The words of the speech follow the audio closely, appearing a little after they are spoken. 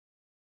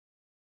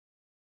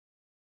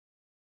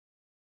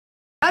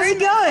How's it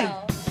going?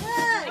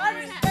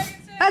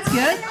 That's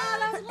good.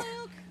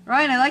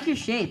 Ryan, I like your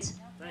shades.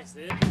 Thanks,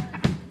 dude.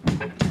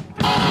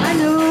 I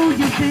know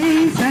your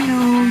face, I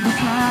know you're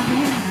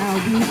smiling, how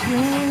we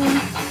play.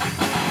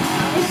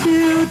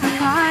 Into the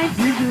lines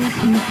of those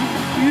who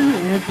through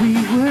every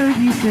word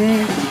you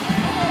say.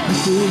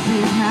 This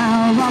isn't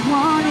how I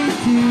wanted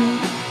to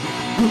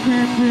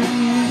remember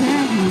me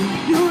and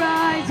you. Your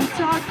eyes are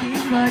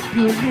talking, but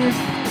your lips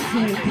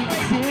standing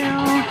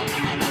still.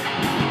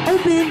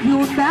 Open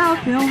your mouth,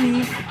 tell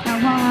me how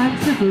I'm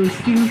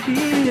supposed to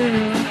feel.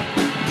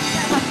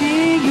 My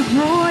finger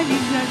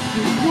pointing just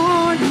a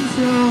warning,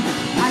 so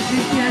I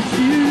suggest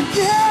you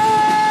say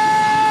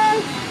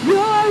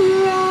you're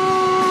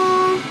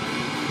wrong.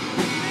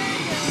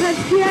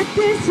 Let's get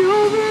this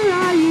over,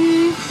 I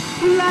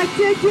would like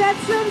to get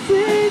some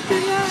sleep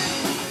tonight.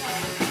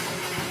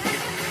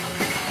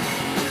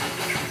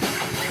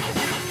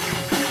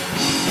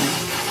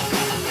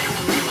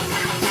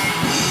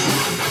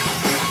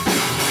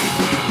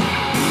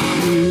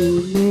 You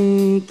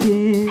make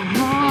it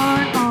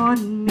hard on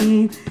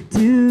me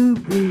to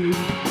breathe,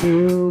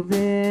 so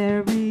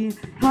very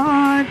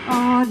hard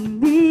on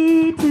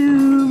me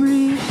to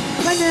breathe.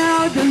 But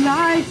now the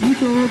lies you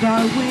told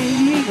are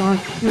weighing on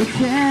your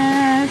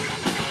chest.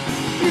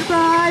 If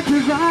I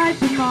provide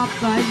them up,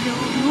 I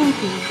know you'll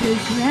think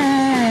this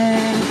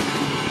less.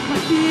 My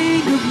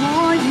finger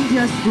warning,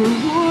 just a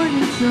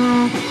warning, so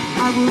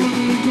I will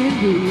leave in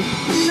peace.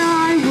 And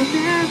I will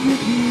never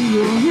be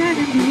your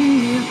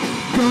enemy.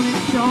 Don't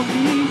insult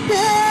me,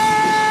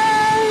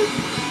 say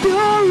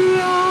you're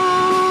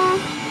wrong.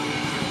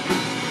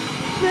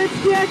 Let's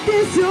get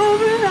this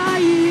over,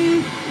 I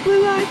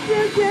would like to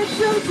get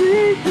some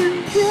sleep and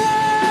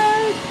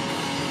say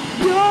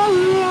you're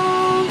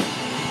wrong.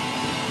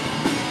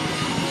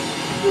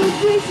 You'll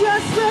be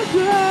just a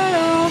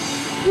girl,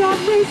 got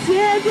me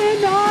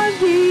standing on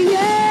the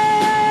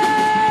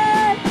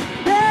edge,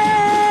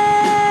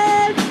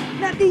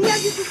 not the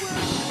edge of the world.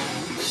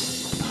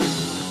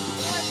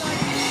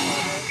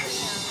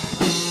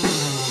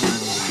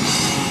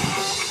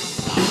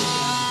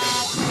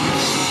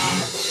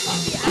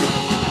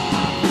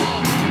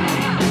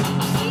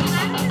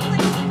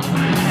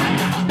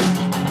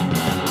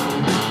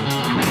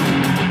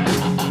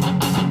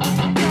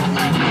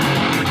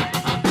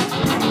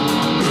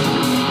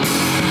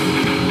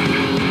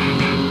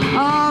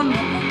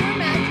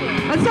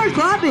 Let's start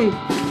clapping.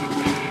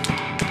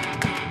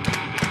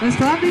 This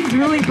clapping's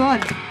really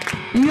fun.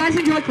 You guys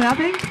enjoy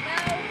clapping? No.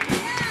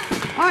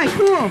 Alright,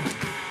 cool.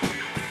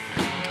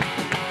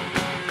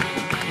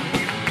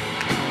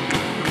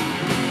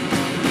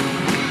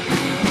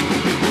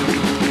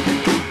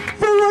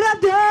 For what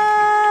I've done.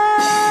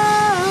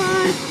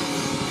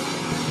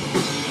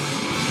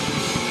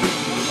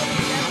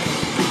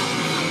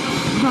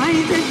 My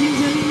intentions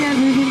of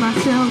never give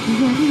myself to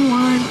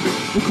anyone.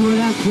 Look what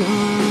I've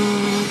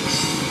done.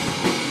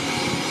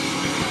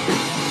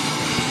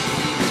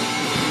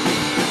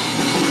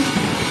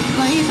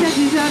 My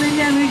intentions are to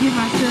never give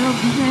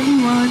myself to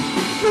anyone.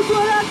 Look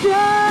what I've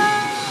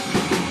done.